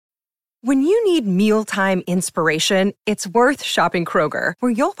When you need mealtime inspiration, it's worth shopping Kroger,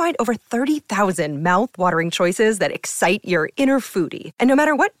 where you'll find over 30,000 mouth-watering choices that excite your inner foodie. And no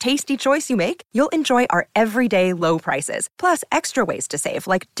matter what tasty choice you make, you'll enjoy our everyday low prices, plus extra ways to save,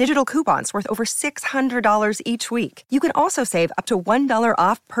 like digital coupons worth over $600 each week. You can also save up to $1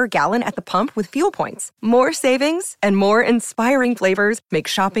 off per gallon at the pump with fuel points. More savings and more inspiring flavors make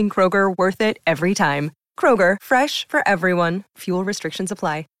shopping Kroger worth it every time. Kroger, fresh for everyone. Fuel restrictions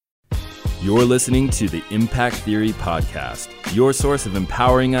apply. You're listening to the Impact Theory Podcast, your source of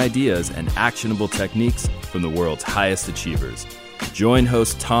empowering ideas and actionable techniques from the world's highest achievers. Join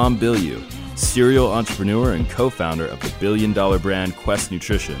host Tom Bilyeu, serial entrepreneur and co-founder of the billion-dollar brand Quest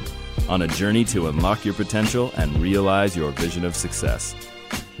Nutrition, on a journey to unlock your potential and realize your vision of success.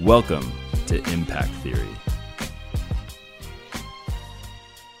 Welcome to Impact Theory.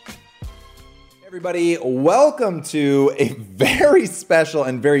 Everybody, welcome to a very special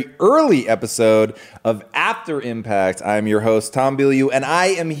and very early episode of After Impact. I'm your host, Tom Bilyeu, and I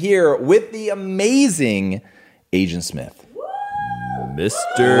am here with the amazing Agent Smith.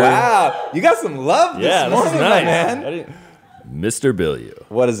 Mr. Wow, you got some love this morning, is nice. my man. Mr. Bilyeu.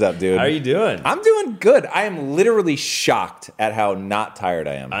 What is up, dude? How are you doing? I'm doing good. I am literally shocked at how not tired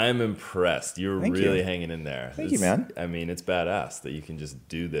I am. I'm impressed. You're really hanging in there. Thank you, man. I mean, it's badass that you can just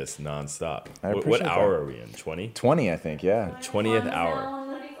do this nonstop. I What appreciate hour that. are we in? 20? 20, I think, yeah. 20th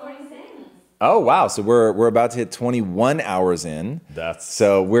hour. Oh, wow. So we're about to hit 21 hours in.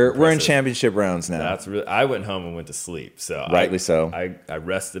 So we're in impressive. championship rounds now. That's really. I went home and went to sleep. So Rightly so. I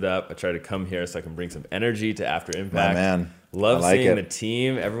rested up. I tried to come here so I can bring some energy to After Impact. My man. Love I like seeing it. the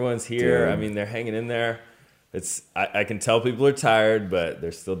team. Everyone's here. Dude. I mean, they're hanging in there. It's. I can tell people are tired, but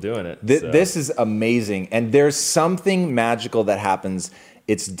they're still doing it. So. This is amazing. And there's something magical that happens.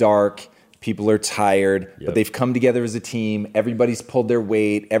 It's dark. People are tired, but they've come together as a team. Everybody's pulled their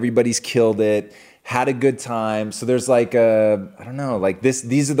weight. Everybody's killed it. Had a good time. So there's like I don't know, like this.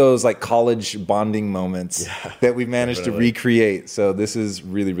 These are those like college bonding moments that we managed to recreate. So this is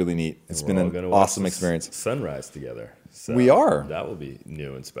really, really neat. It's been an awesome experience. Sunrise together. So we are. That will be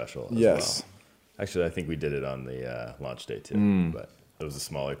new and special as yes. well. Actually, I think we did it on the launch day too, but it was a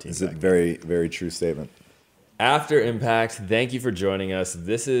smaller team. It's a very, very true statement. After Impact, thank you for joining us.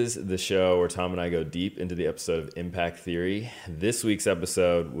 This is the show where Tom and I go deep into the episode of Impact Theory. This week's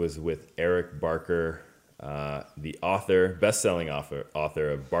episode was with Eric Barker, the author, best-selling author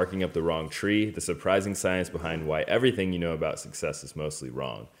of Barking Up the Wrong Tree, The Surprising Science Behind Why Everything You Know About Success is Mostly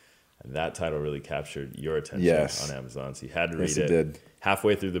Wrong. And that title really captured your attention on Amazon, so you had to read it. Did.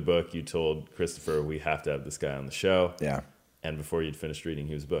 Halfway through the book, you told Christopher, we have to have this guy on the show. Yeah. And before you'd finished reading,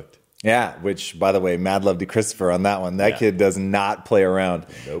 he was booked. Yeah, which, by the way, mad love to Christopher on that one. That kid does not play around.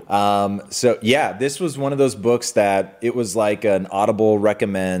 Nope. So, yeah, this was one of those books that it was like an Audible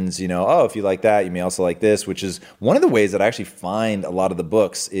recommends, oh, if you like that, you may also like this, which is one of the ways that I actually find a lot of the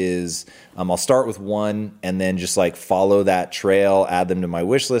books is I'll start with one and then just like follow that trail, add them to my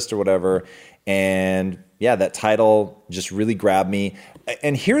wish list or whatever. And, yeah, that title just really grabbed me.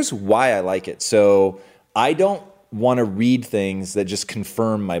 And here's why I like it. So I don't want to read things that just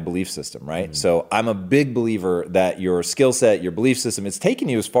confirm my belief system, right? Mm-hmm. So I'm a big believer that your skill set, your belief system, it's taking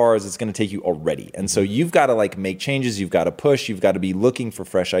you as far as it's going to take you already. And so you've got to like make changes, you've got to push, you've got to be looking for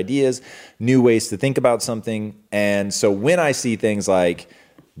fresh ideas, new ways to think about something. And so when I see things like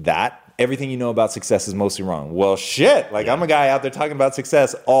that, everything you know about success is mostly wrong. Well, shit, like I'm a guy out there talking about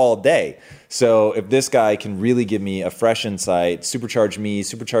success all day. So if this guy can really give me a fresh insight, supercharge me,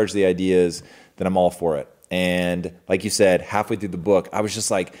 supercharge the ideas, then I'm all for it. And like you said, halfway through the book, I was just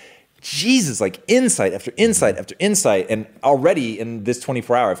like, Jesus, like insight after insight after insight. And already in this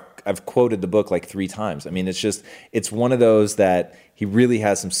 24 hour, I've quoted the book like 3 times. I mean, it's one of those that he really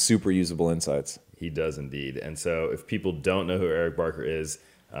has some super usable insights. He does indeed. And so if people don't know who Eric Barker is,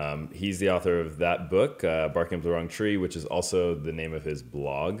 he's the author of that book, Barking Up the Wrong Tree, which is also the name of his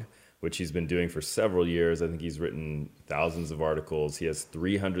blog, which he's been doing for several years. I think he's written thousands of articles. He has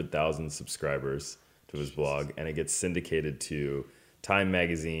 300,000 subscribers to his blog, and it gets syndicated to Time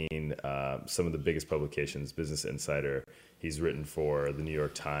Magazine, some of the biggest publications, Business Insider. He's written for the New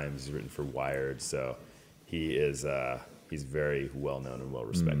York Times. He's written for Wired. So he is he's very well known and well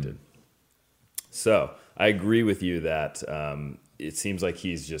respected. So I agree with you that it seems like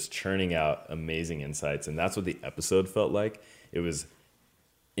he's just churning out amazing insights, and that's what the episode felt like. It was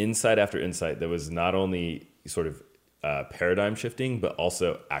insight after insight that was not only sort of paradigm shifting, but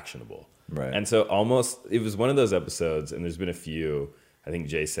also actionable. Right. And so it was one of those episodes, and there's been a few, I think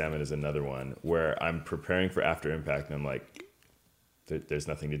Jay Salmon is another one, where I'm preparing for After Impact, and I'm like, there's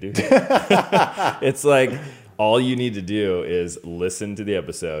nothing to do here. It's like all you need to do is listen to the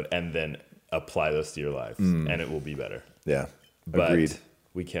episode and then apply those to your life, and it will be better. Yeah, But agreed.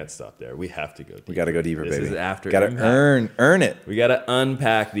 we can't stop there. We have to go deeper. We got to go deeper, this baby. Is after got to impact. earn it. We got to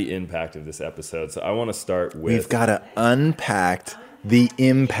unpack the impact of this episode. So I want to start with We've got to unpack the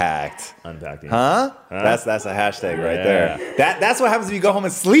impact. unpacking. Huh? That's a hashtag right Yeah. there. That's what happens if you go home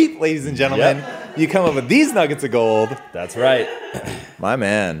and sleep, ladies and gentlemen. Yep. You come up with these nuggets of gold. That's right. My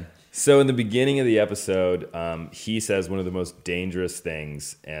man. So in the beginning of the episode, he says one of the most dangerous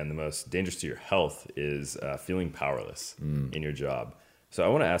things and the most dangerous to your health is feeling powerless in your job. So I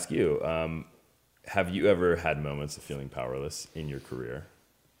want to ask you, have you ever had moments of feeling powerless in your career?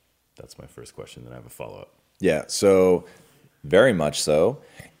 That's my first question. Then I have a follow-up. Yeah, so very much so.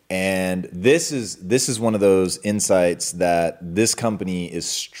 And this is one of those insights that this company is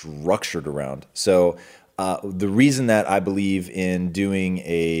structured around. So the reason that I believe in doing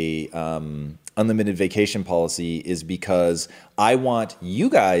a unlimited vacation policy is because I want you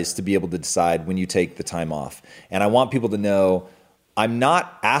guys to be able to decide when you take the time off. And I want people to know I'm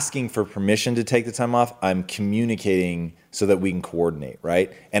not asking for permission to take the time off. I'm communicating so that we can coordinate,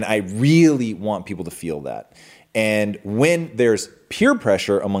 right? And I really want people to feel that. And when there's peer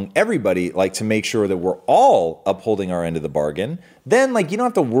pressure among everybody, like to make sure that we're all upholding our end of the bargain, then like you don't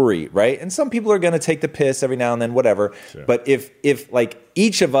have to worry, right? And some people are going to take the piss every now and then, whatever. Sure. But if like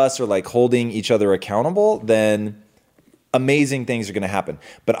each of us are like holding each other accountable, then amazing things are going to happen.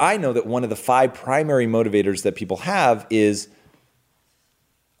 But I know that one of the 5 primary motivators that people have is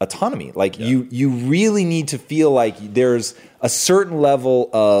autonomy. Like you really need to feel like there's a certain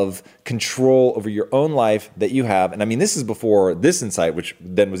level of control over your own life that you have. And I mean, this is before this insight, which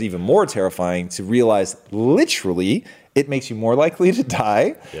then was even more terrifying to realize literally it makes you more likely to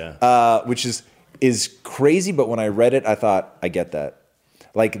die, which is crazy. But when I read it, I thought, I get that.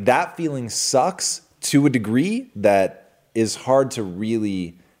 Like that feeling sucks to a degree that is hard to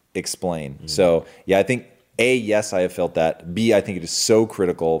really explain. Mm-hmm. So yeah, I think A, yes, I have felt that. B, I think it is so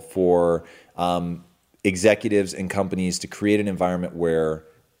critical for executives and companies to create an environment where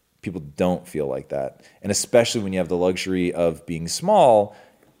people don't feel like that. And especially when you have the luxury of being small,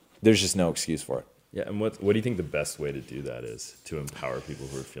 there's just no excuse for it. Yeah, and what do you think the best way to do that is to empower people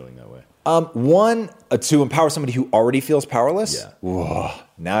who are feeling that way? One, to empower somebody who already feels powerless. Yeah. Whoa,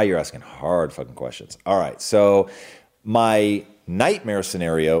 now you're asking hard fucking questions. All right, so my nightmare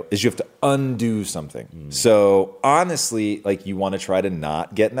scenario is you have to undo something. So honestly, like you want to try to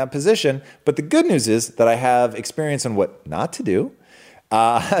not get in that position. But the good news is that I have experience on what not to do.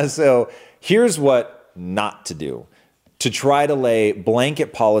 So here's what not to do. To try to lay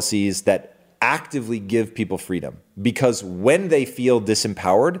blanket policies that actively give people freedom. Because when they feel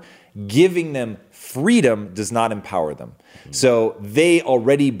disempowered, giving them freedom does not empower them. So they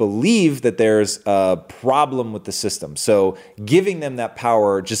already believe that there's a problem with the system. So giving them that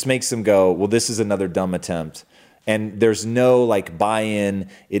power just makes them go, well, this is another dumb attempt. And there's no like buy-in.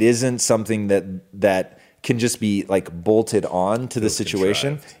 It isn't something that can just be like bolted on to the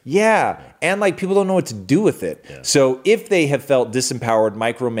situation. Contrived. Yeah. And like people don't know what to do with it. Yeah. So if they have felt disempowered,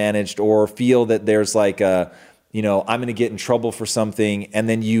 micromanaged, or feel that there's like a, I'm going to get in trouble for something, and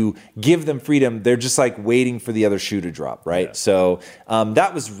then you give them freedom, they're just like waiting for the other shoe to drop, right? Yeah. So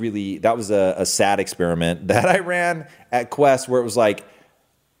that was a sad experiment that I ran at Quest, where it was like,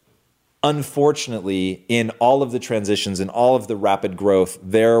 unfortunately, in all of the transitions and all of the rapid growth,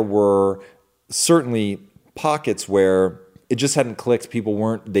 there were certainly pockets where it just hadn't clicked.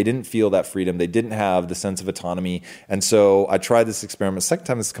 They didn't feel that freedom. They didn't have the sense of autonomy. And so I tried this experiment. Second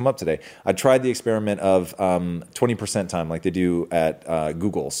time this has come up today. I tried the experiment of 20% time like they do at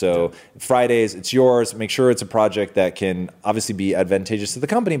Google. So Fridays, it's yours. Make sure it's a project that can obviously be advantageous to the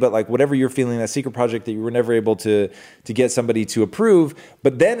company, but like whatever you're feeling, that secret project that you were never able to get somebody to approve.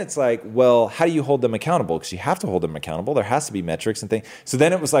 But then it's like, well, how do you hold them accountable? Because you have to hold them accountable. There has to be metrics and things. So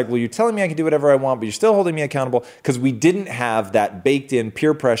then it was like, well, you're telling me I can do whatever I want, but you're still holding me accountable, because we didn't have that baked in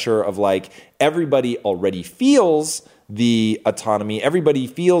peer pressure of like everybody already feels the autonomy, everybody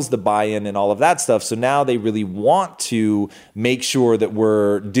feels the buy-in and all of that stuff. So now they really want to make sure that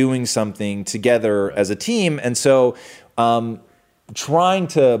we're doing something together as a team. And so trying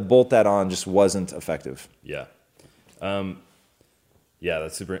to bolt that on just wasn't effective. Yeah. Yeah,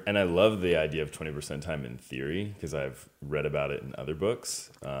 that's super. And I love the idea of 20% time in theory, because I've read about it in other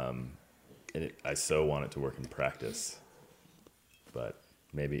books. And I so want it to work in practice. But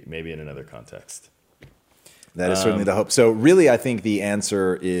maybe in another context. That is certainly the hope. So really, I think the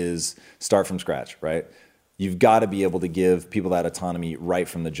answer is start from scratch, right? you've got to be able to give people that autonomy right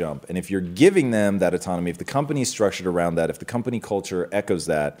from the jump. And if you're giving them that autonomy, if the company is structured around that, if the company culture echoes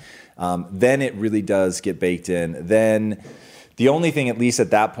that, then it really does get baked in. Then the only thing, at least at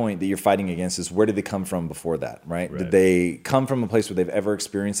that point, that you're fighting against is where did they come from before that, right? Did they come from a place where they've ever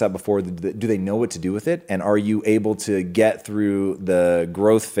experienced that before? Do they know what to do with it? And are you able to get through the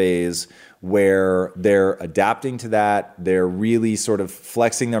growth phase where they're adapting to that? They're really sort of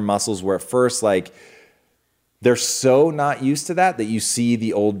flexing their muscles where at first, like, they're so not used to that you see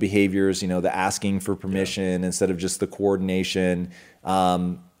the old behaviors, the asking for permission instead of just the coordination.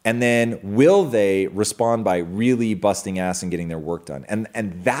 And then will they respond by really busting ass and getting their work done?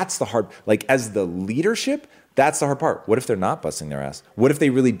 And that's the hard, like as the leadership, that's the hard part. What if they're not busting their ass? What if they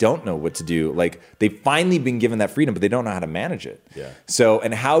really don't know what to do? Like they've finally been given that freedom, but they don't know how to manage it. Yeah. So,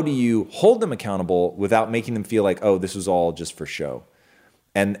 and how do you hold them accountable without making them feel like, oh, this was all just for show?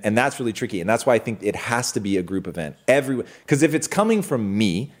 And that's really tricky. And that's why I think it has to be a group event. Because if it's coming from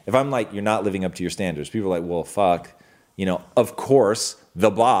me, if I'm like, you're not living up to your standards, people are like, well, fuck, of course,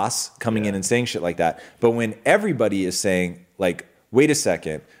 the boss coming in and saying shit like that. But when everybody is saying, like, wait a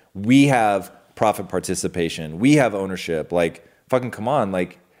second, we have profit participation, we have ownership, like, fucking come on,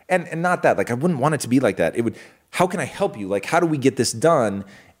 like, and not that, like, I wouldn't want it to be like that. It would, how can I help you? Like, how do we get this done?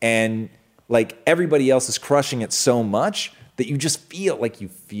 And like everybody else is crushing it so much that you just feel like you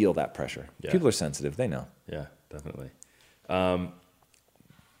feel that pressure. Yeah. People are sensitive. They know. Yeah, definitely.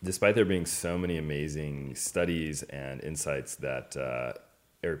 Despite there being so many amazing studies and insights that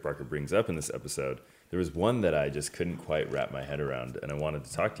Eric Barker brings up in this episode, there was one that I just couldn't quite wrap my head around, and I wanted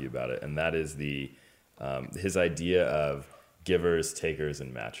to talk to you about it, and that is his idea of givers, takers,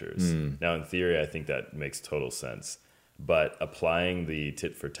 and matchers. Now, in theory, I think that makes total sense. But applying the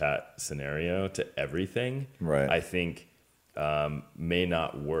tit-for-tat scenario to everything, I think may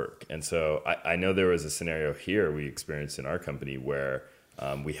not work. And so I know there was a scenario here we experienced in our company where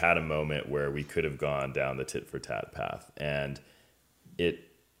we had a moment where we could have gone down the tit-for-tat path. And it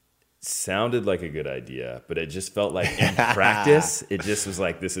sounded like a good idea, but it just felt like in practice, it just was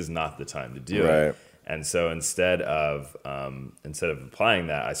like, this is not the time to do it. And so instead of applying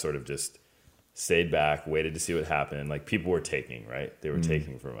that, I sort of just stayed back, waited to see what happened. Like people were taking, right? They were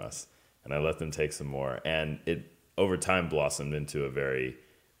taking from us, and I let them take some more. And it over time blossomed into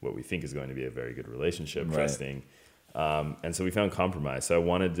what we think is going to be a very good relationship, trusting. And so we found compromise. So I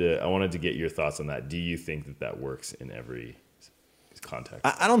wanted to get your thoughts on that. Do you think that works in every context?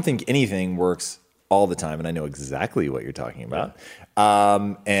 I don't think anything works all the time, and I know exactly what you're talking about.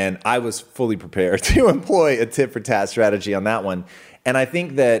 And I was fully prepared to employ a tit-for-tat strategy on that one. And I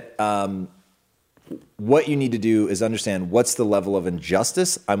think that what you need to do is understand what's the level of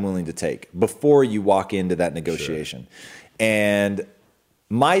injustice I'm willing to take before you walk into that negotiation. Sure. And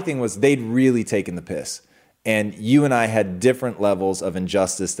my thing was they'd really taken the piss. And you and I had different levels of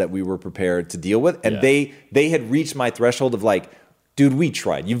injustice that we were prepared to deal with. And they had reached my threshold of like, dude, we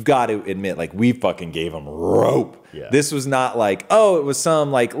tried. You've got to admit, like, we fucking gave them rope. Yeah. This was not like, oh, it was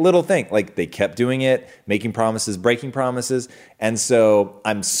some like little thing. Like they kept doing it, making promises, breaking promises. And so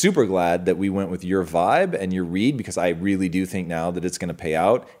I'm super glad that we went with your vibe and your read, because I really do think now that it's going to pay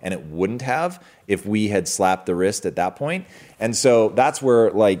out, and it wouldn't have if we had slapped the wrist at that point. And so that's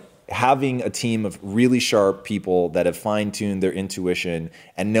where like having a team of really sharp people that have fine-tuned their intuition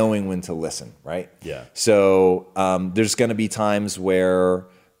and knowing when to listen, right? Yeah. So there's going to be times where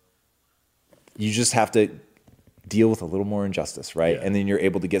you just have to deal with a little more injustice, right? Yeah. And then you're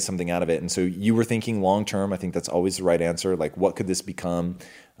able to get something out of it. And so you were thinking long-term. I think that's always the right answer. Like, what could this become?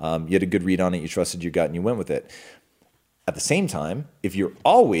 You had a good read on it. You trusted your gut and you went with it. At the same time, if you're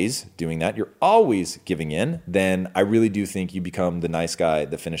always doing that, you're always giving in, then I really do think you become the nice guy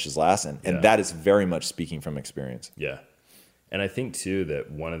that finishes last. And that is very much speaking from experience. Yeah. And I think, too,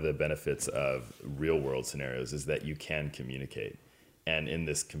 that one of the benefits of real-world scenarios is that you can communicate. And in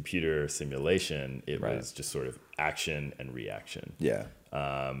this computer simulation, it was just sort of action and reaction. Yeah.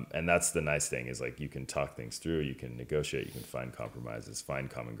 And that's the nice thing is, like, you can talk things through, you can negotiate, you can find compromises, find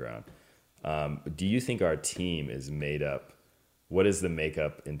common ground. Do you think our team is made up? What is the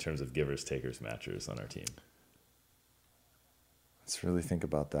makeup in terms of givers, takers, matchers on our team? Let's really think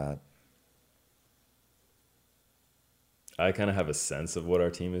about that. I kind of have a sense of what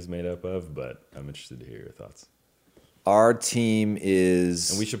our team is made up of, but I'm interested to hear your thoughts. Our team is...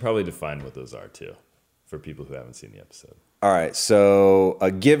 And we should probably define what those are, too, for people who haven't seen the episode. All right, so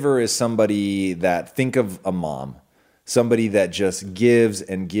a giver is somebody that, think of a mom, somebody that just gives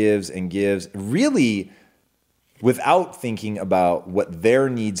and gives and gives, really without thinking about what their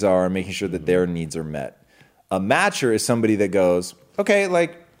needs are and making sure that their needs are met. A matcher is somebody that goes, okay,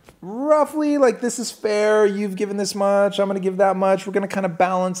 like, roughly like this is fair. You've given this much. I'm going to give that much. We're going to kind of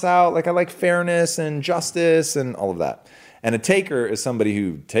balance out. Like I like fairness and justice and all of that. And a taker is somebody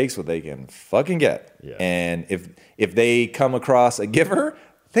who takes what they can fucking get. Yeah. And if they come across a giver,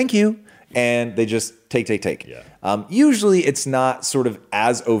 thank you. And they just take. Yeah. Usually it's not sort of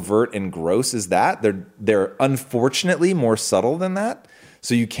as overt and gross as that. They're unfortunately more subtle than that.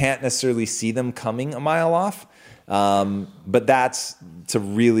 So you can't necessarily see them coming a mile off. But that's to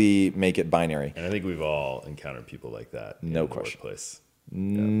really make it binary. And I think we've all encountered people like that in the workplace.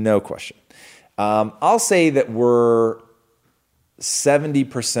 No question. I'll say that we're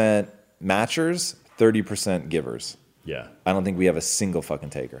 70% matchers, 30% givers. Yeah. I don't think we have a single fucking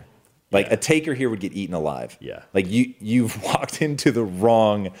taker. Like a taker here would get eaten alive. Yeah. Like you've walked into the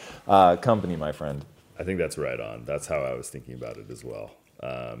wrong company, my friend. I think that's right on. That's how I was thinking about it as well.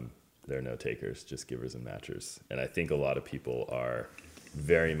 There are no takers, just givers and matchers. And I think a lot of people are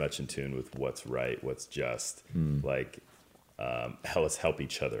very much in tune with what's right, what's just. Like, let's help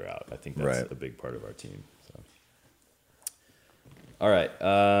each other out. I think that's a big part of our team. So. All right.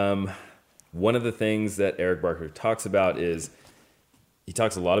 One of the things that Eric Barker talks about is he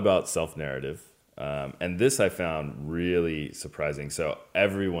talks a lot about self-narrative. And this I found really surprising. So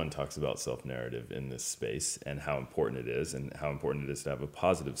everyone talks about self-narrative in this space and how important it is and how important it is to have a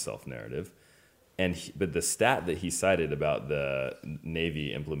positive self-narrative. But the stat that he cited about the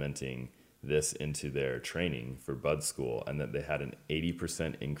Navy implementing this into their training for Bud School and that they had an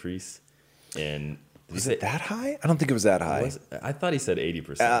 80% increase in... Was it that high? I don't think it was that high. I thought he said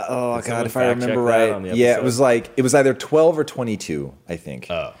 80%. God, if I remember right. Yeah, it was either 12 or 22, I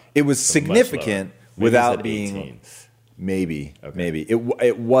think. Oh, it was significant without being 18. Maybe.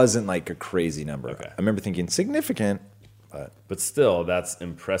 It wasn't like a crazy number. Okay. I remember thinking significant, but still, that's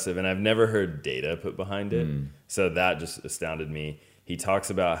impressive. And I've never heard data put behind it. So that just astounded me. He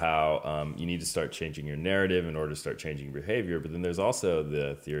talks about how you need to start changing your narrative in order to start changing your behavior. But then there's also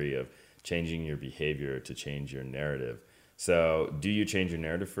the theory of changing your behavior to change your narrative. So do you change your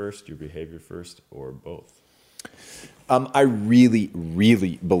narrative first, your behavior first, or both? I really,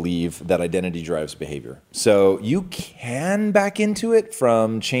 really believe that identity drives behavior. So you can back into it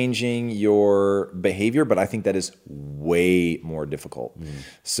from changing your behavior, but I think that is way more difficult.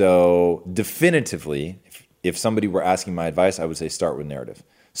 So definitively, if somebody were asking my advice, I would say start with narrative.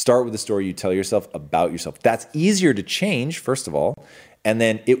 Start with the story you tell yourself about yourself. That's easier to change, first of all, and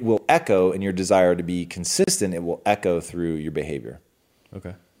then it will echo in your desire to be consistent. It will echo through your behavior.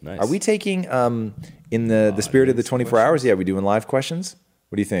 Okay, nice. Are we taking, in the spirit of the 24 hours, are we doing live questions?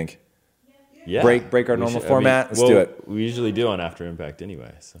 What do you think? Yeah. Break our normal format? Let's do it. We usually do on After Impact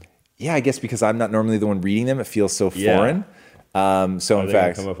anyway. So. Yeah, I guess because I'm not normally the one reading them, it feels so foreign. So in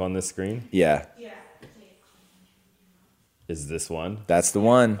fact, come up on this screen. Yeah. Is this one? That's the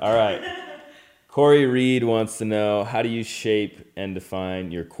one. All right. Corey Reed wants to know, how do you shape and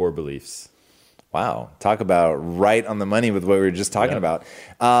define your core beliefs? Wow. Talk about right on the money with what we were just talking about.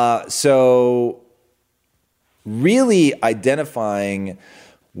 So really identifying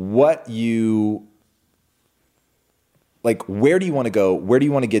what you... Like, where do you want to go? Where do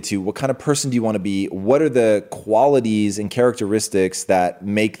you want to get to? What kind of person do you want to be? What are the qualities and characteristics that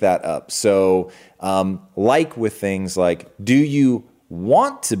make that up? So, like with things like, do you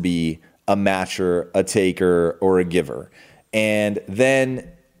want to be a matcher, a taker, or a giver? And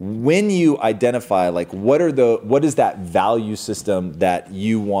then when you identify, like, what is that value system that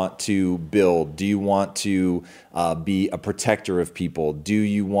you want to build? Do you want to be a protector of people? Do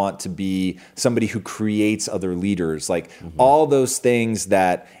you want to be somebody who creates other leaders? Like all those things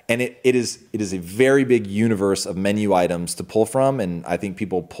that, and it is a very big universe of menu items to pull from, and I think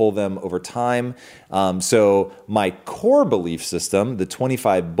people pull them over time. So my core belief system, the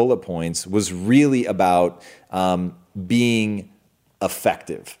 25 bullet points, was really about being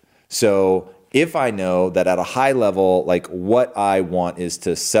effective. So if I know that at a high level, like what I want is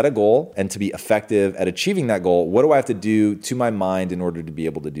to set a goal and to be effective at achieving that goal, what do I have to do to my mind in order to be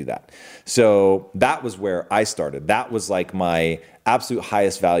able to do that? So that was where I started. That was like my absolute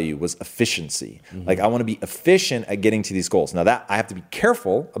highest value was efficiency. Like I want to be efficient at getting to these goals. Now that I have to be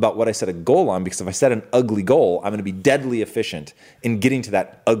careful about what I set a goal on, because if I set an ugly goal, I'm going to be deadly efficient in getting to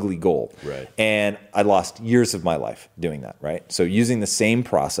that ugly goal. Right. And I lost years of my life doing that, right? So using the same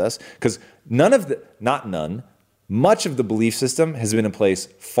process, because much of the belief system has been in place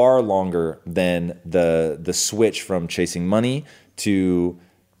far longer than the switch from chasing money to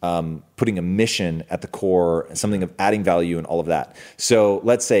putting a mission at the core, something of adding value and all of that. So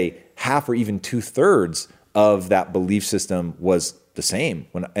let's say half or even 2/3 of that belief system was the same.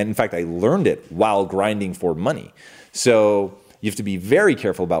 And in fact, I learned it while grinding for money. So you have to be very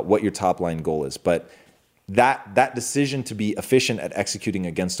careful about what your top line goal is. But that decision to be efficient at executing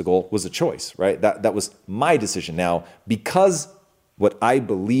against a goal was a choice, right? That was my decision. Now, because what I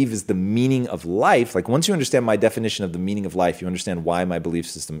believe is the meaning of life, like once you understand my definition of the meaning of life, you understand why my belief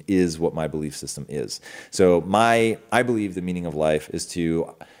system is what my belief system is. So I believe the meaning of life is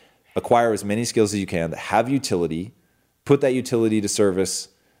to acquire as many skills as you can that have utility, put that utility to service,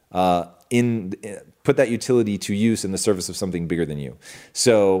 put that utility to use in the service of something bigger than you.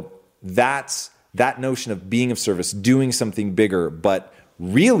 So that's that notion of being of service, doing something bigger, but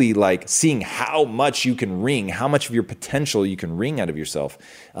really like seeing how much you can wring, how much of your potential you can wring out of yourself,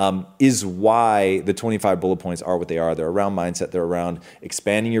 is why the 25 bullet points are what they are. They're around mindset. They're around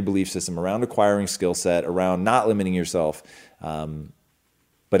expanding your belief system, around acquiring skill set, around not limiting yourself.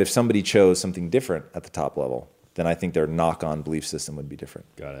 But if somebody chose something different at the top level, then I think their knock-on belief system would be different.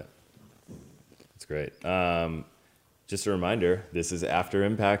 Got it. That's great. Just a reminder, this is After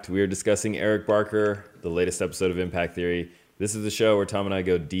Impact. We are discussing Eric Barker, the latest episode of Impact Theory. This is the show where Tom and I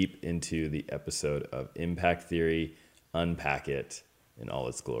go deep into the episode of Impact Theory, unpack it in all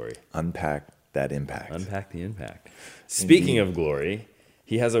its glory. Unpack that impact. Unpack the impact. Speaking of glory,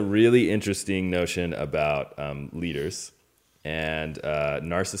 he has a really interesting notion about leaders and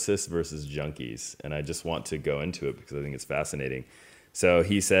narcissists versus junkies. And I just want to go into it because I think it's fascinating. So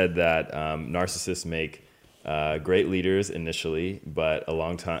he said that narcissists make great leaders initially, but a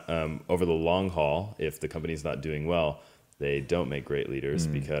long time over the long haul, if the company's not doing well, they don't make great leaders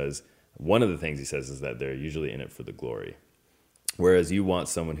because one of the things he says is that they're usually in it for the glory. Whereas you want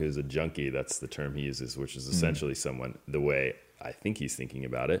someone who's a junkie, that's the term he uses, which is essentially someone, the way I think he's thinking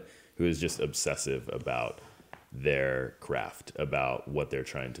about it, who is just obsessive about their craft, about what they're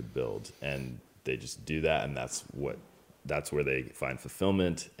trying to build. And they just do that, and that's where they find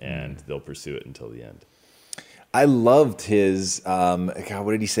fulfillment, and they'll pursue it until the end. I loved his, God,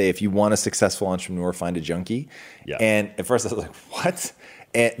 what did he say? If you want a successful entrepreneur, find a junkie. Yeah. And at first I was like, what?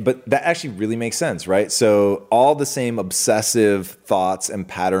 But that actually really makes sense, right? So all the same obsessive thoughts and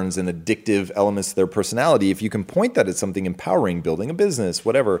patterns and addictive elements to their personality, if you can point that at something empowering, building a business,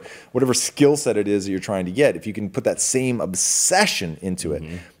 whatever skill set it is that you're trying to get, if you can put that same obsession into it,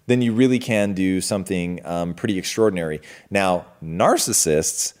 then you really can do something pretty extraordinary. Now,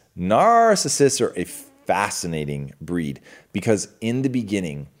 narcissists are a fascinating breed because in the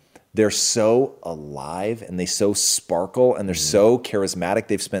beginning, they're so alive and they so sparkle and they're so charismatic.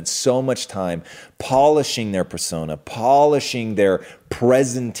 They've spent so much time polishing their persona, polishing their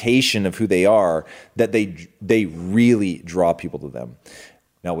presentation of who they are, that they really draw people to them.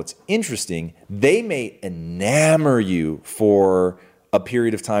 Now, what's interesting, they may enamor you for a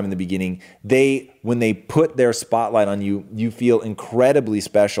period of time in the beginning. When they put their spotlight on you, you feel incredibly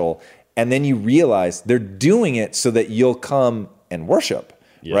special. And then you realize they're doing it so that you'll come and worship,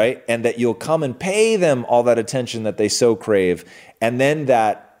 right? And that you'll come and pay them all that attention that they so crave. And then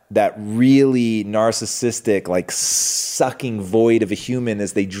that really narcissistic, like sucking void of a human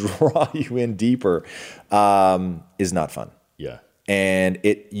as they draw you in deeper is not fun. Yeah. And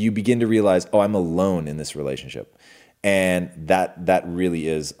you begin to realize, oh, I'm alone in this relationship. And that really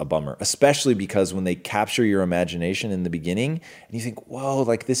is a bummer, especially because when they capture your imagination in the beginning and you think, whoa,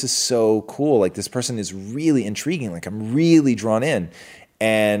 like this is so cool. Like this person is really intriguing. Like I'm really drawn in.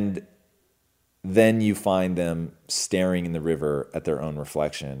 And then you find them staring in the river at their own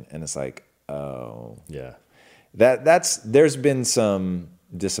reflection. And it's like, oh, yeah, there's been some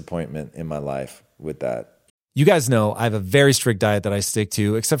disappointment in my life with that. You guys know I have a very strict diet that I stick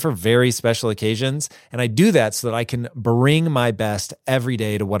to, except for very special occasions. And I do that so that I can bring my best every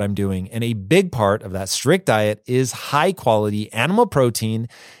day to what I'm doing. And a big part of that strict diet is high quality animal protein,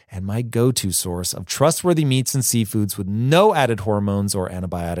 and my go-to source of trustworthy meats and seafoods with no added hormones or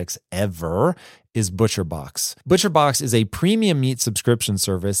antibiotics ever is ButcherBox. ButcherBox is a premium meat subscription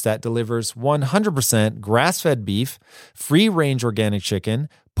service that delivers 100% grass-fed beef, free-range organic chicken,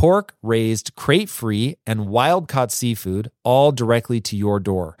 pork raised crate-free, and wild-caught seafood, all directly to your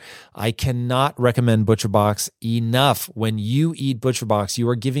door. I cannot recommend ButcherBox enough. When you eat ButcherBox, you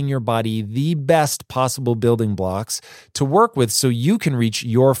are giving your body the best possible building blocks to work with so you can reach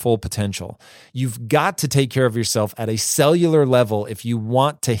your full potential. You've got to take care of yourself at a cellular level if you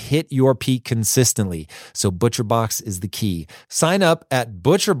want to hit your peak consistently. So ButcherBox is the key. Sign up at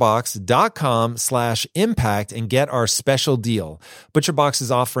butcherbox.com/impact and get our special deal. ButcherBox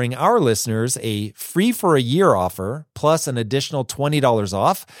is offering our listeners a free for a year offer plus an additional $20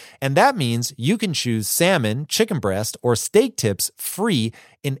 off. And that means you can choose salmon, chicken breast, or steak tips free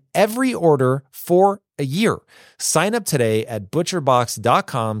in every order for a year. Sign up today at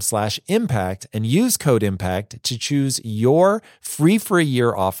butcherbox.com/impact and use code IMPACT to choose your free for a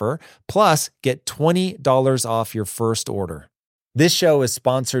year offer. Plus, get $20 off your first order. This show is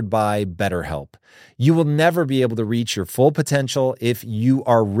sponsored by BetterHelp. You will never be able to reach your full potential if you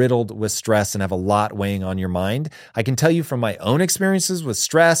are riddled with stress and have a lot weighing on your mind. I can tell you from my own experiences with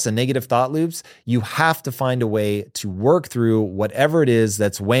stress and negative thought loops, you have to find a way to work through whatever it is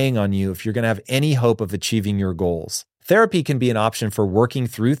that's weighing on you if you're going to have any hope of achieving your goals. Therapy can be an option for working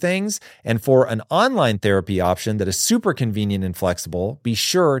through things, and for an online therapy option that is super convenient and flexible, be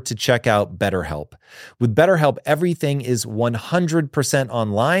sure to check out BetterHelp. With BetterHelp, everything is 100%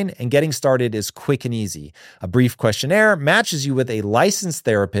 online, and getting started is quick and easy. A brief questionnaire matches you with a licensed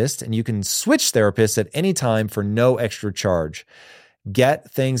therapist, and you can switch therapists at any time for no extra charge. Get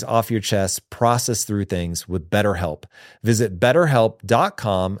things off your chest, process through things with BetterHelp. Visit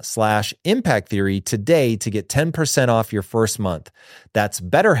betterhelp.com/impact theory today to get 10% off your first month. That's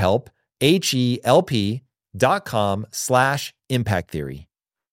BetterHelp, HELP.com/impact theory.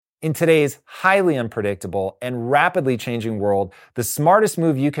 In today's highly unpredictable and rapidly changing world, the smartest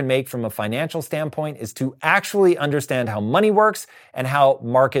move you can make from a financial standpoint is to actually understand how money works and how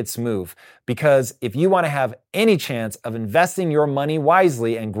markets move. Because if you want to have any chance of investing your money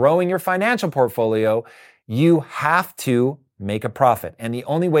wisely and growing your financial portfolio, you have to make a profit. And the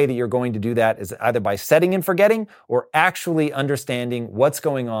only way that you're going to do that is either by setting and forgetting or actually understanding what's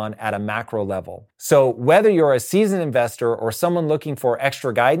going on at a macro level. So whether you're a seasoned investor or someone looking for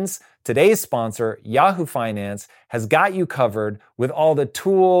extra guidance, today's sponsor, Yahoo Finance, has got you covered with all the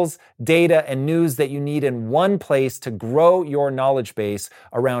tools, data, and news that you need in one place to grow your knowledge base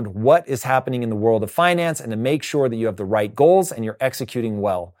around what is happening in the world of finance and to make sure that you have the right goals and you're executing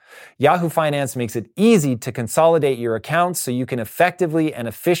well. Yahoo Finance makes it easy to consolidate your accounts so you can effectively and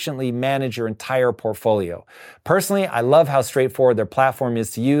efficiently manage your entire portfolio. Personally, I love how straightforward their platform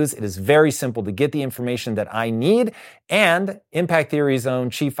is to use. It is very simple to get the information that I need, and Impact Theory's own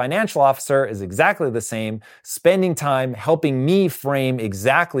chief financial officer is exactly the same, spending time helping me frame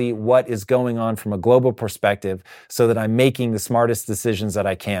exactly what is going on from a global perspective so that I'm making the smartest decisions that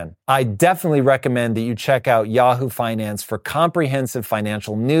I can. I definitely recommend that you check out Yahoo Finance for comprehensive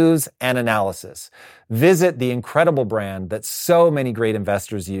financial news and analysis. Visit the incredible brand that so many great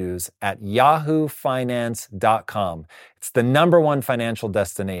investors use at yahoofinance.com. It's the #1 financial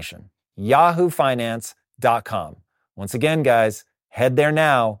destination. yahoofinance.com. Once again, guys, head there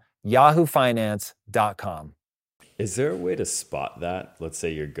now, yahoofinance.com. Is there a way to spot that? Let's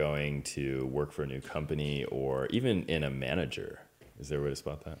say you're going to work for a new company or even in a manager. Is there a way to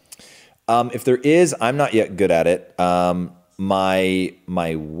spot that? If there is, I'm not yet good at it. My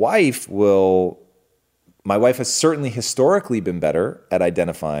wife has certainly historically been better at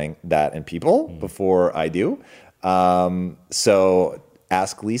identifying that in people before I do. So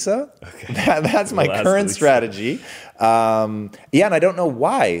ask Lisa. Okay. That's my current strategy. And I don't know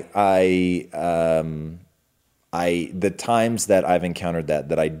why the times that I've encountered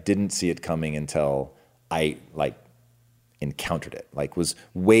that I didn't see it coming until I encountered it, was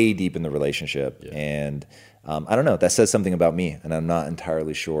way deep in the relationship. Yeah. And I don't know, that says something about me, and I'm not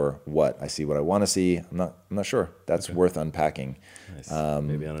entirely sure what I see, what I want to see. I'm not sure. That's worth unpacking. Nice.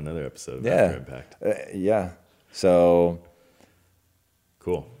 Maybe on another episode of After Impact. So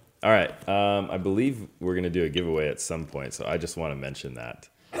cool. All right. I believe we're going to do a giveaway at some point, so I just want to mention that.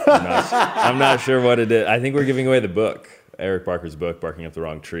 I'm not sure what it is. I think we're giving away the book, Eric Barker's book, Barking Up the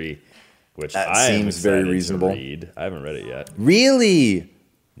Wrong Tree, which seems very reasonable to read. I haven't read it yet. Really?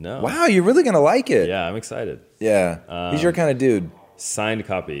 No. Wow, you're really going to like it. Yeah, I'm excited. Yeah. He's your kind of dude. Signed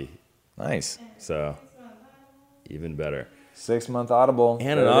copy. Nice. So, even better. 6-month Audible.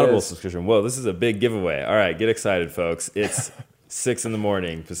 And an Audible subscription. Whoa, this is a big giveaway. All right, get excited, folks. It's 6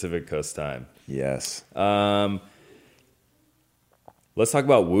 a.m. Pacific Coast time. Yes. Let's talk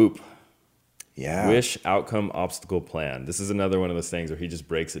about Whoop. Yeah. Wish, outcome, obstacle, plan. This is another one of those things where he just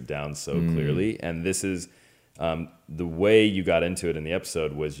breaks it down so clearly. And this is the way you got into it in the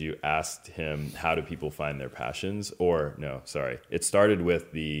episode was you asked him, how do people find their passions? It started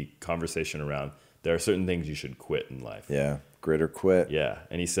with the conversation around there are certain things you should quit in life. Yeah. Grit or quit. Yeah.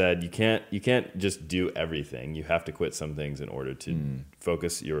 And he said, you can't just do everything. You have to quit some things in order to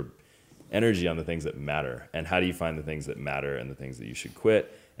focus your energy on the things that matter. And how do you find the things that matter and the things that you should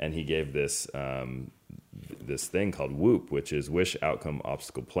quit? And he gave this this thing called Whoop, which is wish, outcome,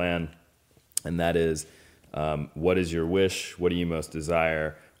 obstacle, plan. And that is, what is your wish? What do you most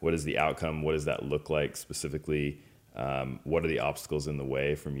desire? What is the outcome? What does that look like specifically? What are the obstacles in the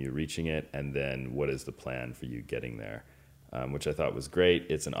way from you reaching it? And then what is the plan for you getting there? which I thought was great.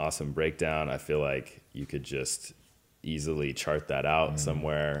 It's an awesome breakdown. I feel like you could just easily chart that out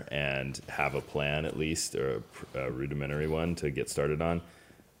somewhere and have a plan at least, or a rudimentary one to get started on.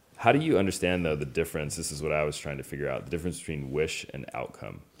 How do you understand, though, the difference? This is what I was trying to figure out, the difference between wish and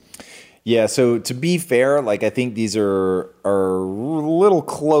outcome. Yeah, so to be fair, like I think these are a little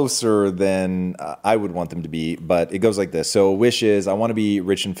closer than I would want them to be, but it goes like this. So wish is I want to be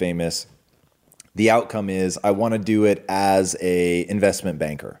rich and famous. The outcome is I want to do it as a investment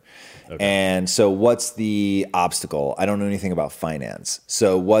banker. Okay. And so what's the obstacle? I don't know anything about finance.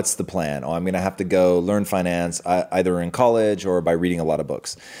 So what's the plan? Oh, I'm going to have to go learn finance either in college or by reading a lot of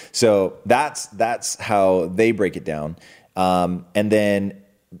books. So that's how they break it down. And then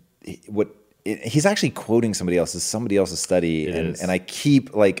he's actually quoting somebody else's study, and I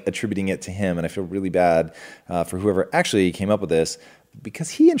keep like attributing it to him, and I feel really bad for whoever actually came up with this because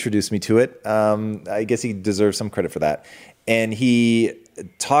he introduced me to it. I guess he deserves some credit for that. And he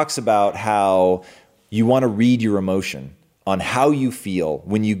talks about how you want to read your emotion on how you feel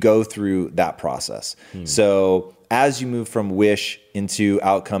when you go through that process. So as you move from wish into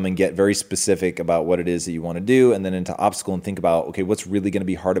outcome and get very specific about what it is that you want to do, and then into obstacle and think about, okay, what's really going to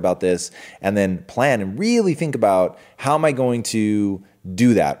be hard about this? And then plan and really think about, how am I going to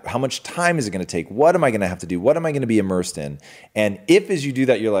do that? How much time is it going to take? What am I going to have to do? What am I going to be immersed in? And if as you do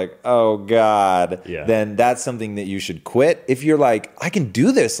that, you're like, oh God, then that's something that you should quit. If you're like, I can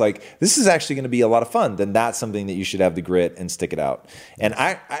do this, like this is actually going to be a lot of fun, then that's something that you should have the grit and stick it out. And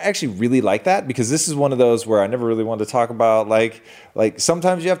I actually really like that, because this is one of those where I never really wanted to talk about like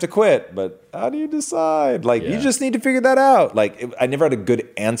sometimes you have to quit, but how do you decide? Like you just need to figure that out. Like I never had a good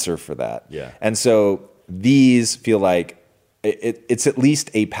answer for that. Yeah. And so these feel like it's at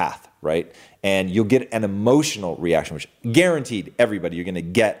least a path, right? And you'll get an emotional reaction, which guaranteed everybody, you're going to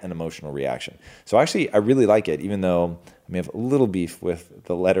get an emotional reaction. So actually, I really like it, even though I may have a little beef with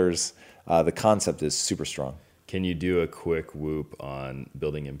the letters. The concept is super strong. Can you do a quick whoop on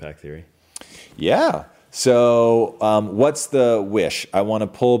building impact theory? Yeah. So what's the wish? I want to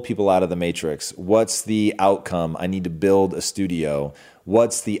pull people out of the matrix. What's the outcome? I need to build a studio.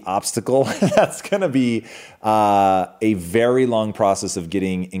 What's the obstacle? That's going to be a very long process of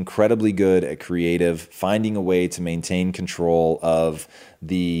getting incredibly good at creative, finding a way to maintain control of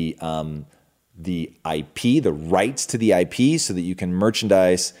the IP, the rights to the IP, so that you can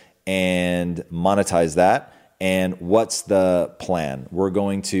merchandise and monetize that. And what's the plan? We're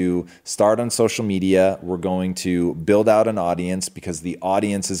going to start on social media. We're going to build out an audience, because the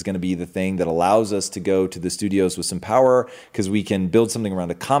audience is going to be the thing that allows us to go to the studios with some power, because we can build something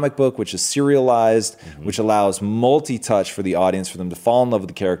around a comic book, which is serialized, which allows multi-touch for the audience, for them to fall in love with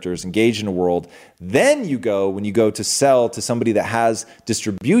the characters, engage in a world. Then when you go to sell to somebody that has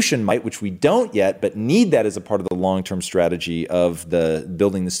distribution might, which we don't yet, but need that as a part of the long-term strategy of the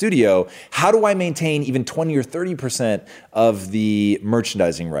building the studio. How do I maintain even 20 or 30% of the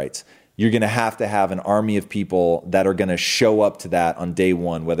merchandising rights? You're going to have an army of people that are going to show up to that on day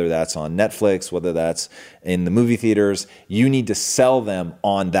one, whether that's on Netflix, whether that's in the movie theaters. You need to sell them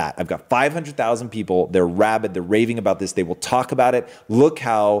on that. I've got 500,000 people. They're rabid. They're raving about this. They will talk about it. Look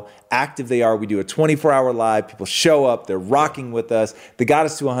how active they are. We do a 24-hour live. People show up. They're rocking with us. They got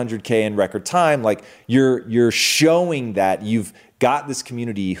us to 100K in record time. Like you're showing that you've got this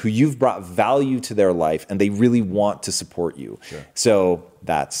community who you've brought value to their life, and they really want to support you. Sure. So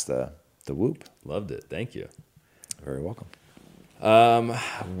that's the whoop. Loved it. Thank you. Very welcome.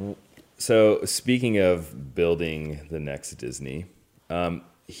 So speaking of building the next Disney,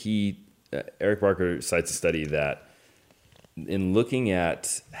 Eric Barker cites a study that in looking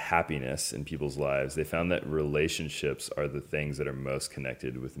at happiness in people's lives, they found that relationships are the things that are most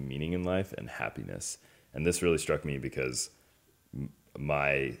connected with meaning in life and happiness. And this really struck me because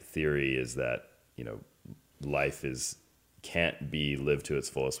my theory is that, life can't be lived to its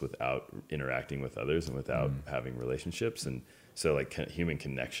fullest without interacting with others and without having relationships. And so human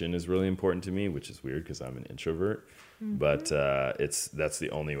connection is really important to me, which is weird because I'm an introvert, but that's the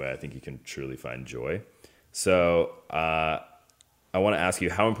only way I think you can truly find joy. So I want to ask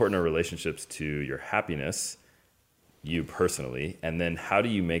you, how important are relationships to your happiness, you personally, and then how do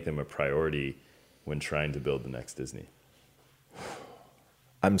you make them a priority when trying to build the next Disney?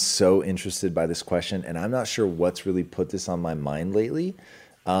 I'm so interested by this question, and I'm not sure what's really put this on my mind lately.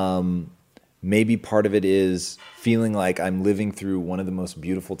 Maybe part of it is feeling like I'm living through one of the most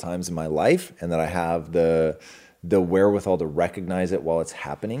beautiful times in my life, and that I have the wherewithal to recognize it while it's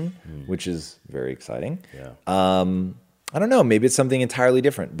happening, which is very exciting. Yeah. I don't know, maybe it's something entirely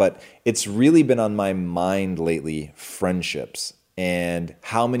different, but it's really been on my mind lately, friendships, and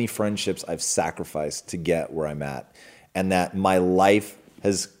how many friendships I've sacrificed to get where I'm at. and that my life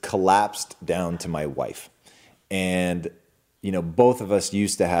has collapsed down to my wife. And, both of us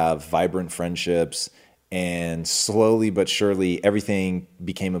used to have vibrant friendships, and slowly but surely everything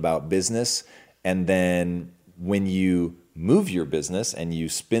became about business. And then when you move your business and you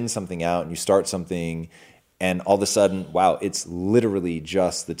spin something out and you start something, and all of a sudden, wow, it's literally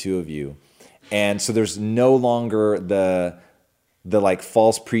just the two of you. And so there's no longer the like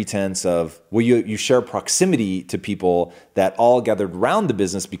false pretense of, well, you share proximity to people that all gathered around the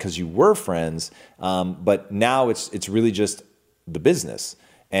business because you were friends, but now it's really just the business.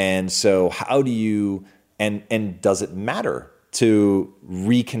 And so how do you, and does it matter to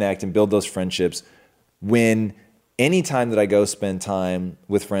reconnect and build those friendships when any time that I go spend time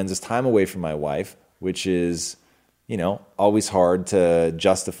with friends is time away from my wife, which is, always hard to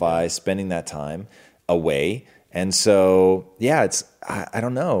justify spending that time away. And so, yeah, I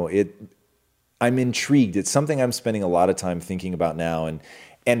don't know. I'm intrigued. It's something I'm spending a lot of time thinking about now.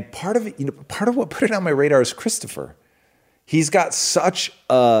 And part of it, part of what put it on my radar is Christopher. He's got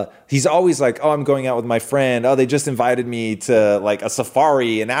he's always like, oh, I'm going out with my friend. Oh, they just invited me to like a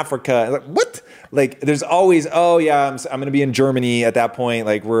safari in Africa. Like, what? Like, there's always, oh yeah, I'm going to be in Germany at that point.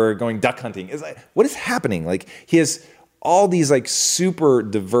 Like, we're going duck hunting. It's like, what is happening? Like, he has all these like super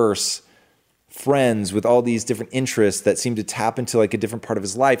diverse friends with all these different interests that seem to tap into like a different part of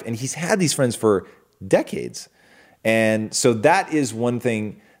his life. And he's had these friends for decades. And so that is one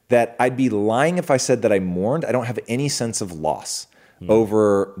thing that I'd be lying if I said that I mourned. I don't have any sense of loss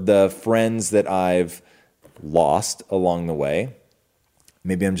over the friends that I've lost along the way.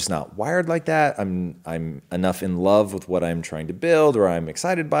 Maybe I'm just not wired like that. I'm enough in love with what I'm trying to build, or I'm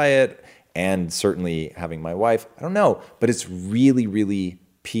excited by it, and certainly having my wife. I don't know, but it's really, really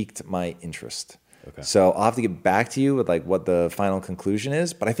piqued my interest. Okay. So I'll have to get back to you with like what the final conclusion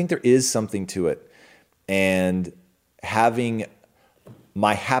is, but I think there is something to it. And having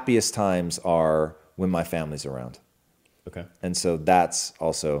my happiest times are when my family's around. Okay. And so that's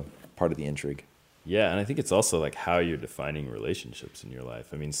also part of the intrigue. Yeah, and I think it's also like how you're defining relationships in your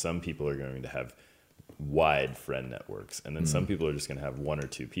life. I mean, some people are going to have wide friend networks, and then some people are just going to have one or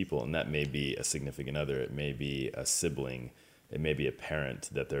two people, and that may be a significant other, it may be a sibling, it may be a parent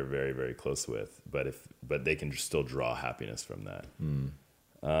that they're very, very close with, but they can still draw happiness from that.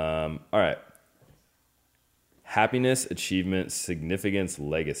 All right. Happiness, achievement, significance,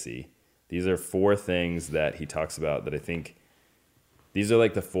 legacy. These are 4 things that he talks about that I think these are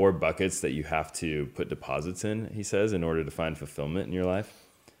like the 4 buckets that you have to put deposits in, he says, in order to find fulfillment in your life.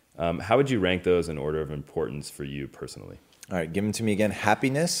 How would you rank those in order of importance for you personally? All right, give them to me again.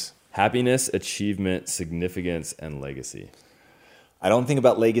 Happiness, achievement, significance, and legacy. I don't think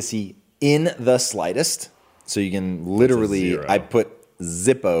about legacy in the slightest. So you can literally, I put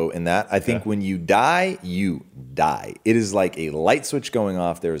Zippo in that. I think when you die, you die. It is like a light switch going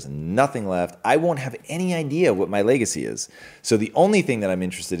off. There is nothing left. I won't have any idea what my legacy is. So the only thing that I'm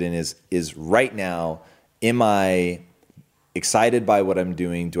interested in is right now, am I excited by what I'm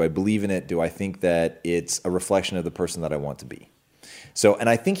doing? Do I believe in it? Do I think that it's a reflection of the person that I want to be? So, and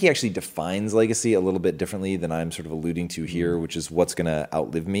I think he actually defines legacy a little bit differently than I'm sort of alluding to here, which is what's going to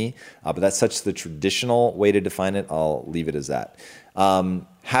outlive me. But that's such the traditional way to define it. I'll leave it as that.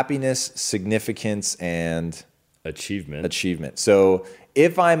 Happiness, significance, and achievement. So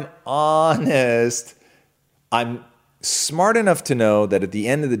if I'm honest, I'm smart enough to know that at the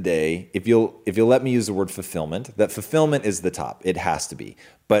end of the day, if you'll let me use the word fulfillment, that fulfillment is the top. It has to be.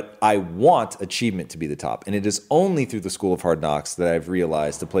 But I want achievement to be the top. And it is only through the School of Hard Knocks that I've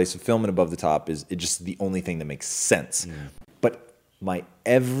realized to place fulfillment above the top is just the only thing that makes sense. But my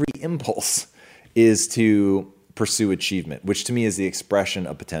every impulse is to pursue achievement, which to me is the expression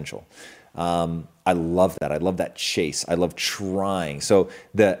of potential. I love that. I love that chase. I love trying. So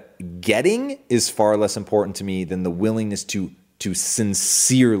the getting is far less important to me than the willingness to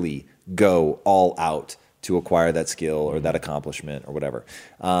sincerely go all out to acquire that skill or that accomplishment or whatever.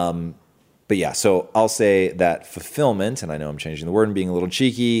 But yeah, so I'll say that fulfillment, and I know I'm changing the word and being a little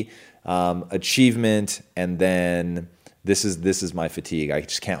cheeky, achievement, and then this is my fatigue. I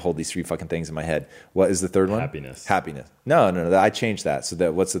just can't hold these 3 fucking things in my head. What is the third one? Happiness. No. I changed that.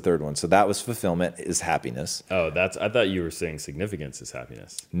 So what's the third one? So that was fulfillment is happiness. Oh, I thought you were saying significance is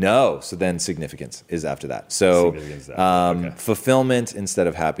happiness. No. So then significance is after that. So okay. Fulfillment instead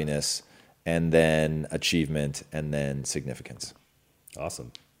of happiness, and then achievement, and then significance.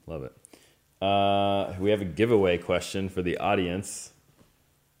 Awesome. Love it. We have a giveaway question for the audience.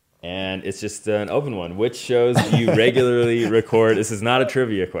 And it's just an open one. Which shows do you regularly record? This is not a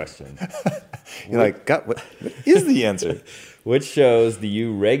trivia question. You're like, God, what is the answer? Which shows do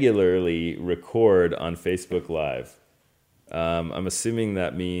you regularly record on Facebook Live? I'm assuming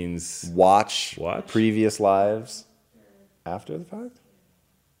that means Watch Watch? previous lives after the fact?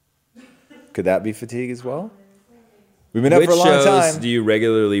 Could that be fatigue as well? We've been up which for a long shows time. do you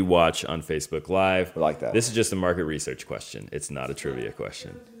regularly watch on Facebook Live? I like that. This is just a market research question. It's not a trivia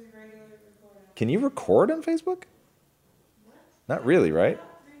question. Can you record on Facebook? Not really, right?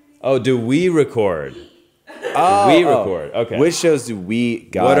 Oh, do we record? Do we record? Okay. Which shows do we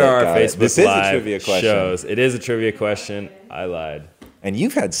got What it, are our got it. Facebook This is a Live trivia question. shows? It is a trivia question. I lied. And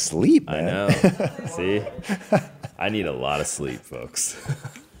you've had sleep, I man. know. See? I need a lot of sleep, folks.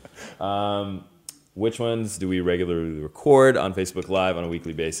 Which ones do we regularly record on Facebook Live on a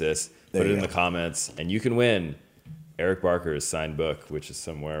weekly basis? There Put it you in go. the comments, and you can win Eric Barker's signed book, which is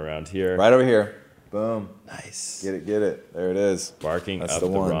somewhere around here. Right over here. Boom. Nice. Get it. There it is. Barking That's up the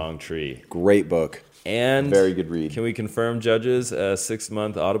the one. wrong tree. Great book. And Very good read. Can we confirm, judges, a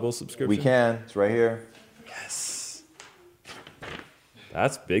 6-month Audible subscription? We can. It's right here. Yes.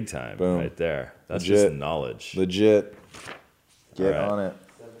 That's big time Boom. right there. That's Legit. just knowledge. Legit. Get All right. on it.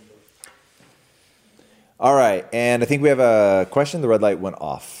 All right. And I think we have a question. The red light went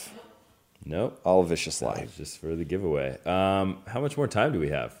off. Nope. All vicious lie. Just for the giveaway. How much more time do we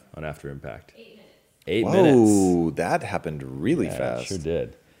have on After Impact? 8 Whoa, minutes. that happened really Yeah, it fast. sure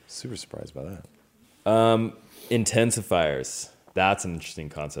did. Super surprised by that. Intensifiers. That's an interesting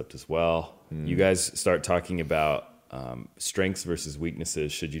concept as well. You guys start talking about strengths versus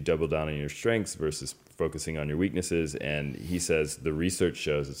weaknesses. Should you double down on your strengths versus focusing on your weaknesses? And he says the research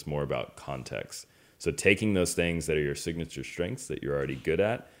shows it's more about context. So taking those things that are your signature strengths that you're already good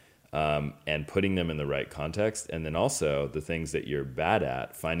at and putting them in the right context. And then also the things that you're bad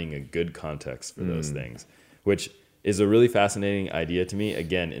at, finding a good context for those things, which is a really fascinating idea to me.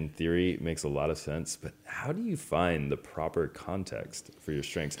 Again, in theory, it makes a lot of sense. But how do you find the proper context for your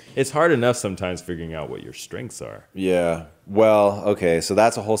strengths? It's hard enough sometimes figuring out what your strengths are. Yeah. Well, okay. So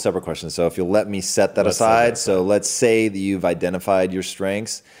that's a whole separate question. So if you'll let me set that Let's set aside. that So let's say that you've identified your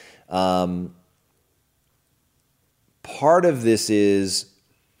strengths. Part of this is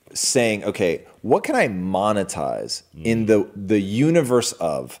saying, okay, what can I monetize in the universe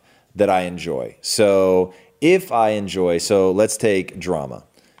of that I enjoy? So if I enjoy, so let's take drama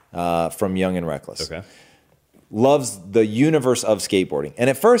from Young and Reckless. Okay. Loves the universe of skateboarding. And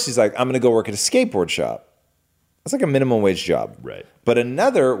at first he's like, I'm going to go work at a skateboard shop. That's like a minimum wage job. Right. But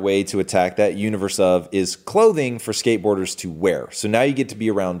another way to attack that universe of is clothing for skateboarders to wear. So now you get to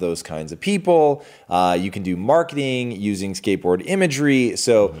be around those kinds of people. You can do marketing using skateboard imagery.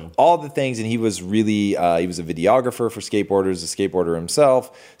 So all the things, and he was really, he was a videographer for skateboarders, a skateboarder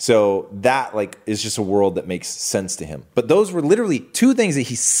himself. So that like is just a world that makes sense to him. But those were literally two things that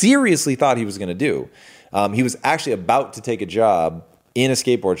he seriously thought he was going to do. He was actually about to take a job in a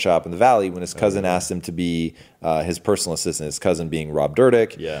skateboard shop in the Valley when his cousin asked him to be his personal assistant, his cousin being Rob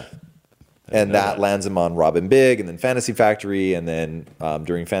Dyrdek. Yeah. And that lands him on Robin Big and then Fantasy Factory. And then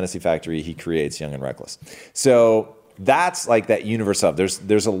during Fantasy Factory, he creates Young and Reckless. So that's like that universe of.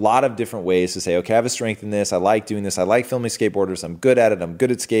 There's a lot of different ways to say, okay, I have a strength in this. I like doing this. I like filming skateboarders. I'm good at it. I'm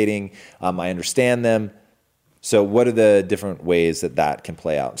good at skating. I understand them. So what are the different ways that that can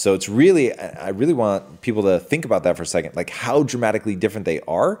play out? So it's really, I really want people to think about that for a second, like how dramatically different they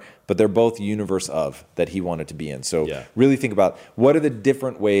are, but they're both universe of that he wanted to be in. So really think about what are the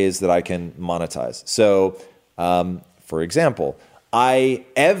different ways that I can monetize. So for example,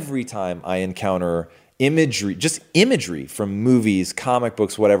 every time I encounter imagery, just imagery from movies, comic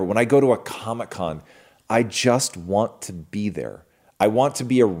books, whatever, when I go to a Comic-Con, I just want to be there. I want to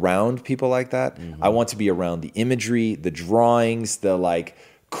be around people like that. I want to be around the imagery, the drawings, the like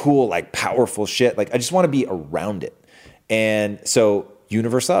cool, like powerful shit. Like I just want to be around it. And so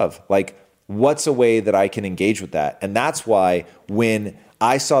universe of, like what's a way that I can engage with that? And that's why when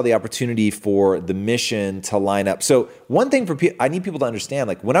I saw the opportunity for the mission to line up. So one thing for people, I need people to understand,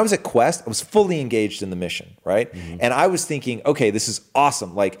 like when I was at Quest, I was fully engaged in the mission, right? And I was thinking, okay, this is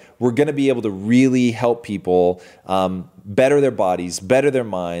awesome. Like we're going to be able to really help people better their bodies, better their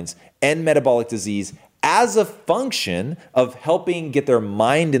minds, end metabolic disease as a function of helping get their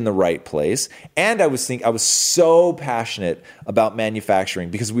mind in the right place. And I was so passionate about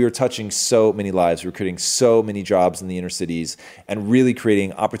manufacturing because we were touching so many lives. We were creating so many jobs in the inner cities and really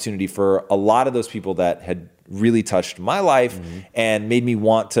creating opportunity for a lot of those people that had really touched my life and made me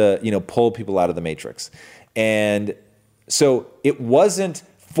want to, pull people out of the matrix. And so it wasn't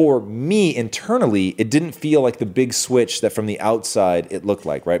for me internally, it didn't feel like the big switch that from the outside it looked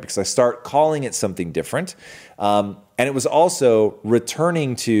like, right? Because I start calling it something different. And it was also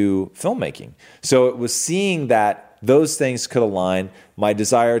returning to filmmaking. So it was seeing that those things could align. My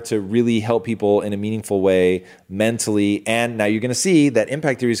desire to really help people in a meaningful way mentally. And now you're going to see that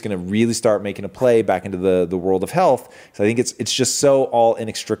impact theory is going to really start making a play back into the world of health. So I think it's just so all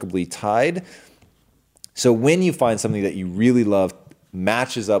inextricably tied. So when you find something that you really love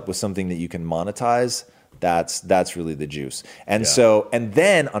matches up with something that you can monetize, that's really the juice. And and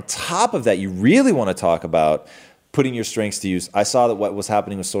then on top of that, you really want to talk about putting your strengths to use. I saw that what was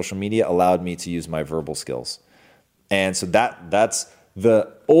happening with social media allowed me to use my verbal skills. And so that's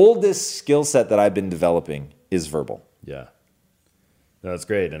the oldest skill set that I've been developing is verbal. Yeah. No, that's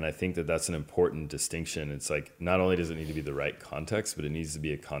great. And I think that that's an important distinction. It's like, not only does it need to be the right context, but it needs to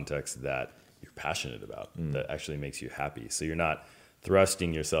be a context that you're passionate about, that actually makes you happy. So you're not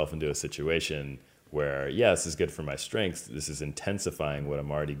thrusting yourself into a situation where, yeah, this is good for my strengths. This is intensifying what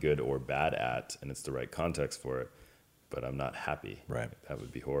I'm already good or bad at, and it's the right context for it, but I'm not happy. Right. That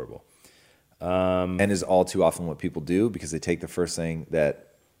would be horrible. And is all too often what people do because they take the first thing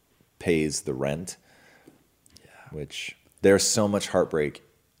that pays the rent, which there's so much heartbreak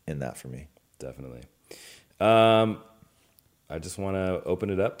in that for me. Definitely. I just want to open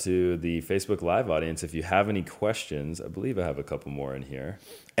it up to the Facebook Live audience. If you have any questions, I believe I have a couple more in here.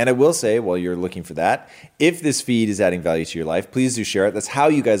 And I will say, while you're looking for that, if this feed is adding value to your life, please do share it. That's how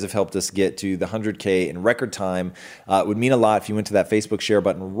you guys have helped us get to the 100K in record time. It would mean a lot if you went to that Facebook share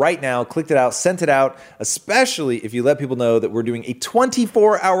button right now, clicked it out, sent it out, especially if you let people know that we're doing a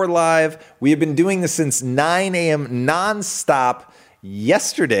 24-hour live. We have been doing this since 9 a.m. nonstop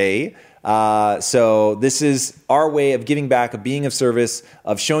yesterday. So this is our way of giving back, of being of service,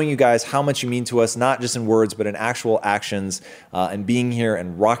 of showing you guys how much you mean to us, not just in words, but in actual actions, and being here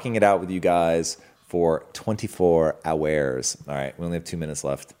and rocking it out with you guys for 24 hours. All right, we only have 2 minutes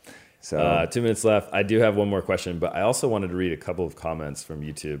left. So 2 minutes left. I do have one more question, but I also wanted to read a couple of comments from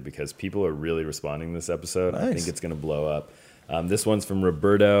YouTube because people are really responding to this episode. Nice. I think it's going to blow up. This one's from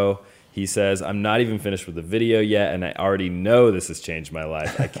Roberto. He says, "I'm not even finished with the video yet, and I already know this has changed my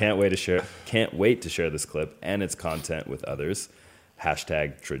life. I can't wait to share this clip and its content with others.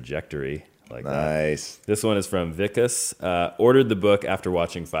 #trajectory." Like nice. That. This one is from Vikas. Ordered the book after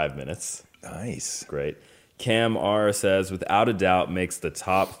watching 5 minutes. Nice. Great. Cam R says, "Without a doubt, makes the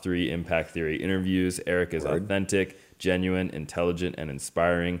top 3 impact theory interviews. Eric is authentic, genuine, intelligent, and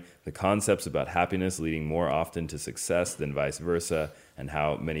inspiring. The concepts about happiness leading more often to success than vice versa, and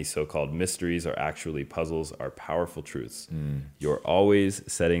how many so-called mysteries are actually puzzles are powerful truths. You're always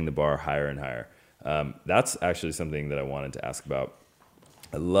setting the bar higher and higher." That's actually something that I wanted to ask about.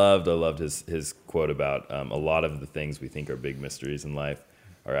 I loved his quote about a lot of the things we think are big mysteries in life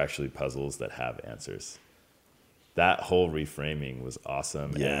are actually puzzles that have answers. That whole reframing was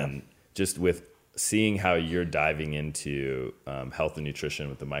awesome. Yeah. And just with seeing how you're diving into health and nutrition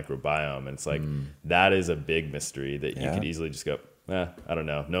with the microbiome, and it's like, that is a big mystery that you could easily just go, I don't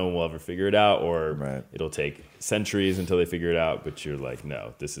know. No one will ever figure it out, or it'll take centuries until they figure it out. But you're like,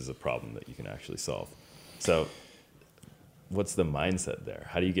 no, this is a problem that you can actually solve. So what's the mindset there?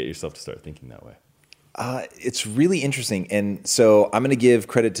 How do you get yourself to start thinking that way? It's really interesting. And so I'm going to give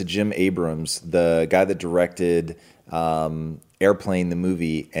credit to Jim Abrams, the guy that directed Airplane, the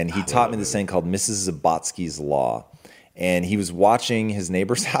movie. And he taught me this thing called Mrs. Zabotsky's Law. And he was watching his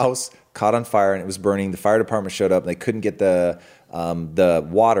neighbor's house caught on fire, and it was burning. The fire department showed up, and they couldn't get the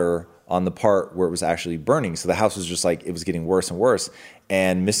water on the part where it was actually burning. So the house was just like, it was getting worse and worse.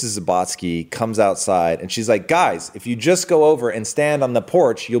 And Mrs. Zabotsky comes outside, and she's like, "Guys, if you just go over and stand on the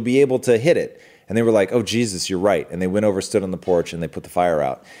porch, you'll be able to hit it." And they were like, "Oh, Jesus, you're right." And they went over, stood on the porch, and they put the fire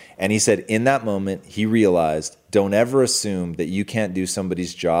out. And he said in that moment, he realized, don't ever assume that you can't do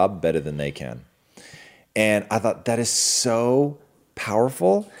somebody's job better than they can. And I thought that is so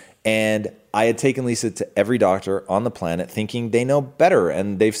powerful. And I had taken Lisa to every doctor on the planet thinking they know better.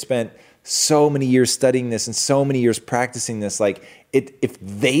 And they've spent so many years studying this and so many years practicing this. Like, if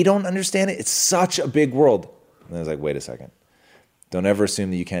they don't understand it, it's such a big world. And I was like, wait a second. Don't ever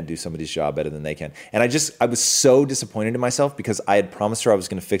assume that you can't do somebody's job better than they can. And I was so disappointed in myself because I had promised her I was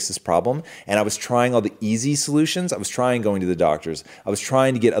going to fix this problem. And I was trying all the easy solutions. I was trying going to the doctors. I was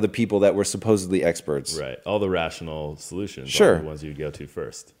trying to get other people that were supposedly experts. Right. All the rational solutions. Sure. All the ones you'd go to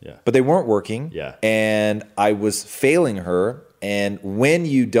first. Yeah. But they weren't working. Yeah. And I was failing her. And when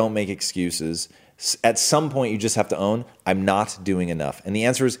you don't make excuses, at some point you just have to own, I'm not doing enough. And the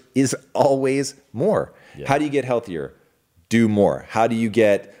answer is always more. Yeah. How do you get healthier? Do more. How do you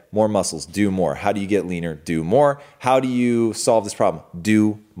get more muscles? Do more. How do you get leaner? Do more. How do you solve this problem?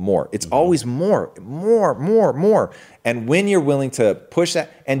 Do more. It's always more. And when you're willing to push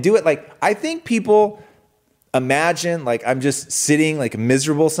that and do it, like, I think people imagine like I'm just sitting like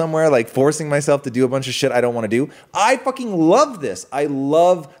miserable somewhere, like forcing myself to do a bunch of shit I don't want to do. I fucking love this. I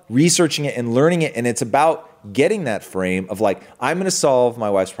love researching it and learning it. And it's about getting that frame of like, I'm going to solve my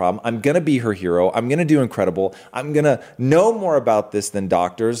wife's problem. I'm going to be her hero. I'm going to do incredible. I'm going to know more about this than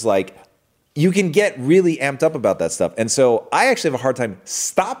doctors. Like, you can get really amped up about that stuff. And so I actually have a hard time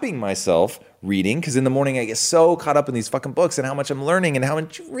stopping myself reading because in the morning I get so caught up in these fucking books and how much I'm learning and how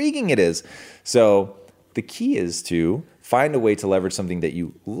intriguing it is. So the key is to find a way to leverage something that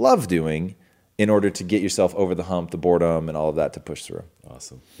you love doing in order to get yourself over the hump, the boredom, and all of that to push through.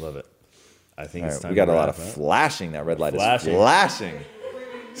 Awesome. Love it. I think All it's right, time we got to a lot wrap of up. flashing. That red light is Flashing. flashing.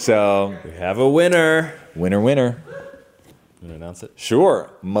 So, We have a winner. winner. You want to announce it?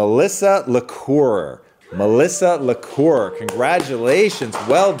 Sure. Melissa LaCour. Melissa LaCour. Congratulations.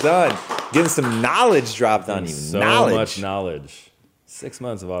 Well done. Getting some knowledge dropped on you. So knowledge. much knowledge. 6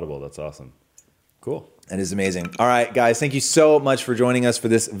 months of Audible. That's awesome. Cool. That is amazing. All right, guys, thank you so much for joining us for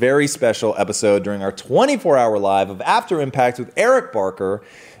this very special episode during our 24-hour live of After Impact with Eric Barker.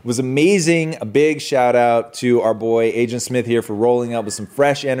 It was amazing. A big shout out to our boy Agent Smith here for rolling up with some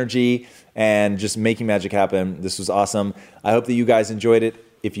fresh energy and just making magic happen. This was awesome. I hope that you guys enjoyed it.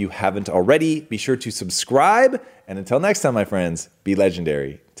 If you haven't already, be sure to subscribe. And until next time, my friends, be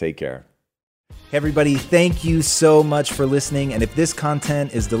legendary. Take care. Hey everybody, thank you so much for listening. And if this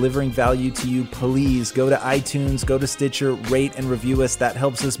content is delivering value to you, please go to iTunes, go to Stitcher, rate and review us. That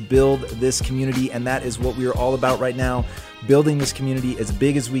helps us build this community. And that is what we are all about right now. Building this community as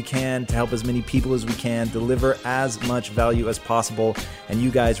big as we can to help as many people as we can, deliver as much value as possible. And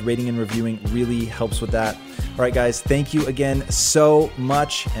you guys rating and reviewing really helps with that. All right, guys, thank you again so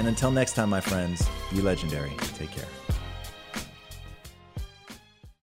much. And until next time, my friends, be legendary. Take care.